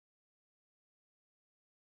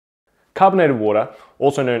Carbonated water,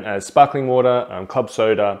 also known as sparkling water, club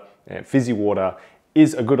soda, and fizzy water,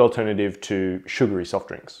 is a good alternative to sugary soft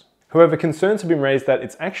drinks. However, concerns have been raised that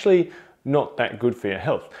it's actually not that good for your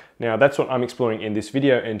health. Now, that's what I'm exploring in this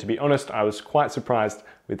video, and to be honest, I was quite surprised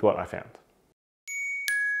with what I found.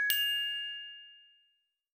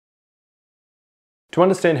 To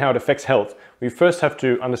understand how it affects health, we first have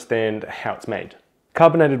to understand how it's made.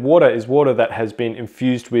 Carbonated water is water that has been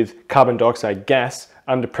infused with carbon dioxide gas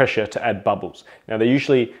under pressure to add bubbles. Now, they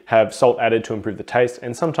usually have salt added to improve the taste,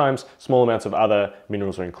 and sometimes small amounts of other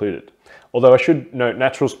minerals are included. Although I should note,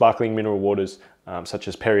 natural sparkling mineral waters such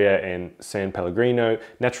as Perrier and San Pellegrino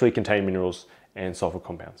naturally contain minerals and sulfur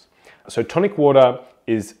compounds. So tonic water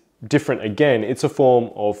is different again. It's a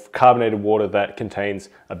form of carbonated water that contains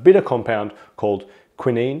a bitter compound called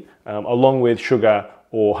quinine, along with sugar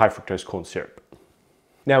or high fructose corn syrup.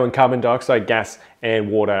 Now, when carbon dioxide gas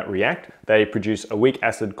and water react, they produce a weak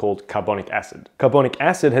acid called carbonic acid. Carbonic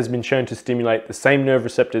acid has been shown to stimulate the same nerve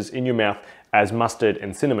receptors in your mouth as mustard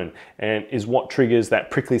and cinnamon, and is what triggers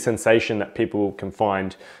that prickly sensation that people can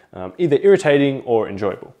find either irritating or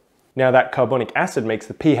enjoyable. Now, that carbonic acid makes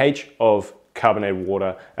the pH of carbonated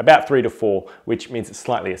water about 3 to 4, which means it's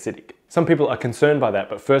slightly acidic. Some people are concerned by that,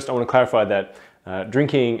 but first I want to clarify that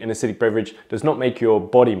drinking an acidic beverage does not make your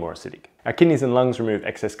body more acidic. Our kidneys and lungs remove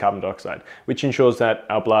excess carbon dioxide, which ensures that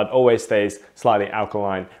our blood always stays slightly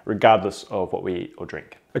alkaline regardless of what we eat or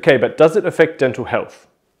drink. Okay, but does it affect dental health?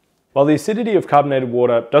 While the acidity of carbonated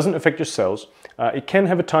water doesn't affect your cells, it can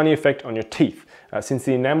have a tiny effect on your teeth, since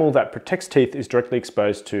the enamel that protects teeth is directly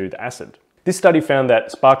exposed to the acid. This study found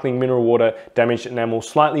that sparkling mineral water damaged enamel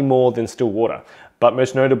slightly more than still water, but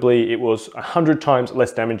most notably it was 100 times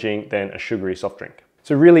less damaging than a sugary soft drink.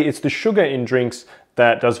 So really, it's the sugar in drinks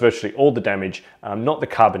that does virtually all the damage, not the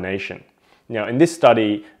carbonation. Now, in this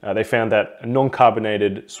study, they found that a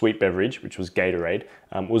non-carbonated sweet beverage, which was Gatorade,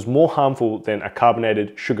 was more harmful than a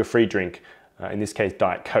carbonated sugar-free drink, in this case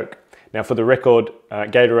Diet Coke. Now, for the record,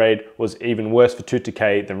 Gatorade was even worse for tooth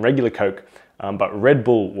decay than regular Coke, but Red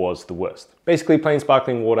Bull was the worst. Basically, plain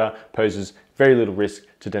sparkling water poses very little risk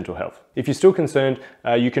to dental health. If you're still concerned,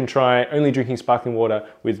 you can try only drinking sparkling water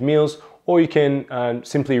with meals, or you can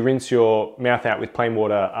simply rinse your mouth out with plain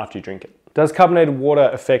water after you drink it. Does carbonated water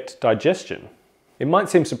affect digestion? It might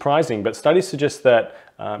seem surprising, but studies suggest that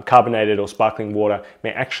carbonated or sparkling water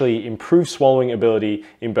may actually improve swallowing ability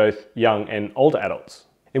in both young and older adults.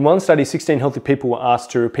 In one study, 16 healthy people were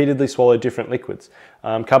asked to repeatedly swallow different liquids.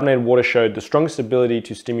 Carbonated water showed the strongest ability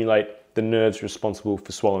to stimulate the nerves responsible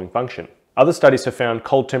for swallowing function. Other studies have found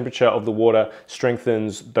cold temperature of the water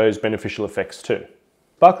strengthens those beneficial effects too.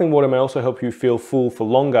 Sparkling water may also help you feel full for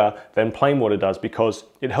longer than plain water does, because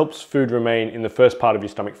it helps food remain in the first part of your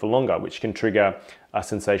stomach for longer, which can trigger a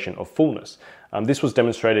sensation of fullness. This was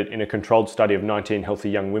demonstrated in a controlled study of 19 healthy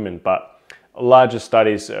young women, but larger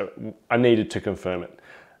studies are needed to confirm it.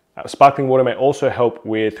 Sparkling water may also help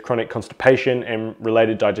with chronic constipation and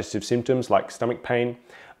related digestive symptoms like stomach pain.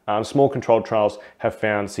 Small controlled trials have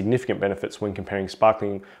found significant benefits when comparing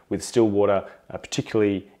sparkling with still water,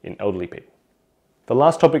 particularly in elderly people. The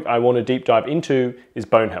last topic I want to deep dive into is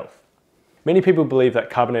bone health. Many people believe that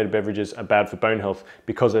carbonated beverages are bad for bone health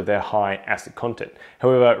because of their high acid content.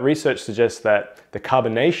 However, research suggests that the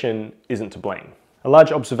carbonation isn't to blame. A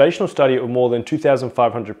large observational study of more than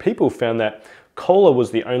 2,500 people found that cola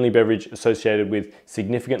was the only beverage associated with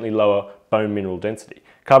significantly lower bone mineral density.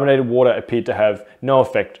 Carbonated water appeared to have no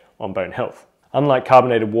effect on bone health. Unlike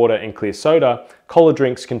carbonated water and clear soda, cola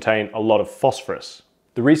drinks contain a lot of phosphorus.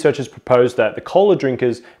 The researchers proposed that the cola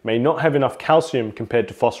drinkers may not have enough calcium compared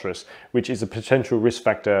to phosphorus, which is a potential risk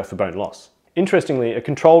factor for bone loss. Interestingly, a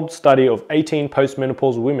controlled study of 18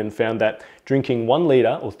 postmenopausal women found that drinking 1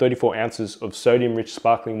 litre or 34 ounces of sodium-rich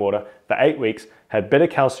sparkling water for 8 weeks had better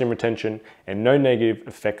calcium retention and no negative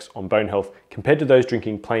effects on bone health compared to those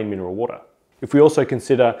drinking plain mineral water. If we also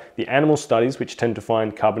consider the animal studies, which tend to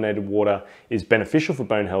find carbonated water is beneficial for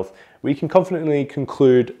bone health, we can confidently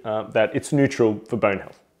conclude that it's neutral for bone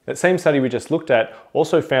health. That same study we just looked at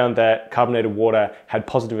also found that carbonated water had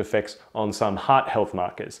positive effects on some heart health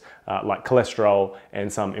markers, like cholesterol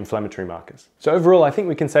and some inflammatory markers. So overall, I think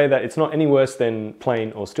we can say that it's not any worse than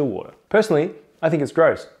plain or still water. Personally, I think it's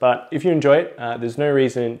gross, but if you enjoy it, there's no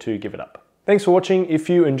reason to give it up. Thanks for watching. If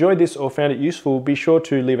you enjoyed this or found it useful, be sure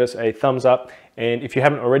to leave us a thumbs up. And if you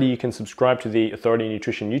haven't already, you can subscribe to the Authority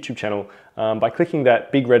Nutrition YouTube channel by clicking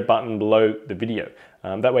that big red button below the video.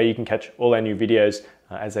 That way you can catch all our new videos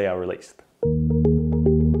as they are released.